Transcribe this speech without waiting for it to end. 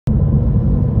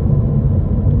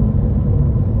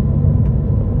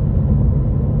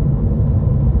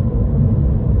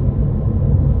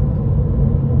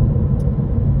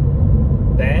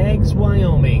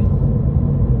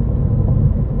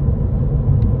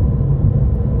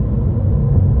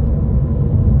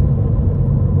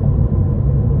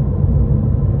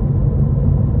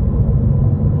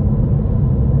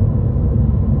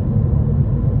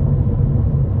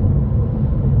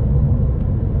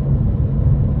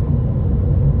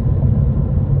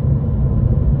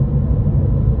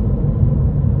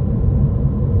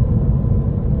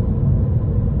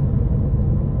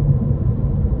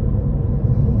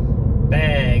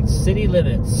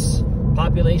residents,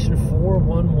 population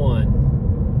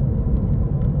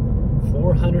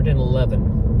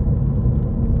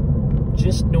 411.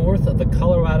 Just north of the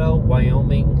Colorado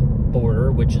Wyoming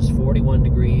border, which is 41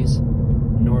 degrees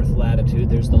north latitude.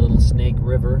 There's the Little Snake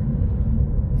River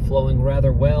flowing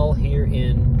rather well here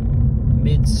in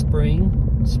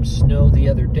mid-spring. Some snow the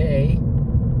other day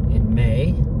in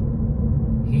May.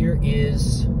 Here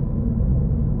is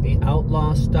the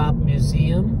Outlaw Stop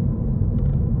Museum,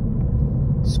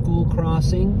 school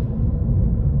crossing,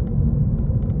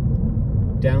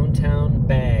 downtown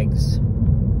Baggs.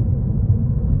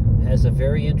 Has a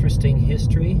very interesting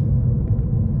history.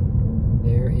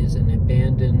 There is an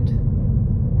abandoned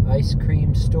ice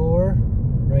cream store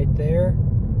right there,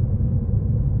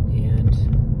 and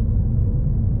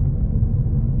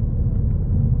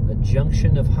a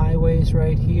junction of highways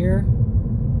right here.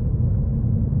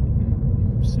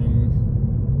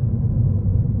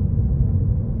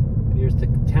 Here's the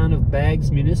Town of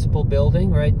Baggs Municipal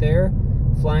Building right there.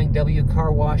 Flying W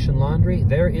Car Wash and Laundry.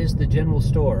 There is the general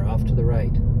store off to the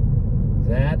right.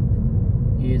 That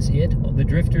is it. The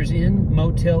Drifters Inn,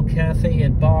 Motel, Cafe,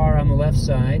 and Bar on the left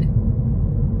side.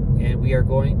 And we are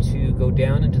going to go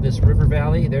down into this river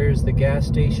valley. There's the gas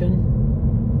station.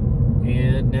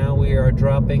 And now we are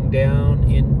dropping down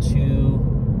into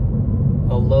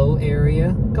a low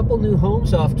area. A couple new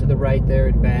homes off to the right there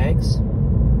in Baggs,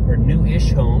 or new-ish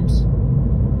homes.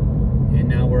 And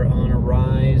now we're on a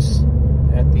rise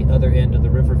at the other end of the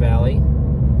river valley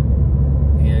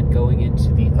and going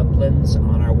into the uplands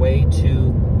on our way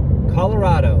to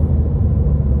Colorado.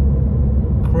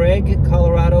 Craig,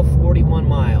 Colorado, 41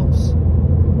 miles.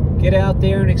 Get out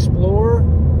there and explore.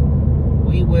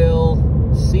 We will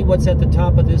see what's at the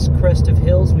top of this crest of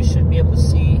hills. We should be able to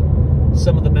see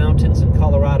some of the mountains in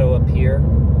Colorado up here.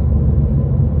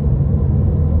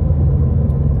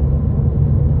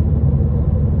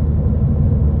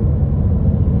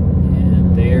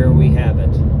 And there we have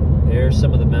it. There's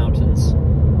some of the mountains.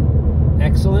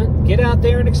 Excellent. Get out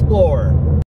there and explore.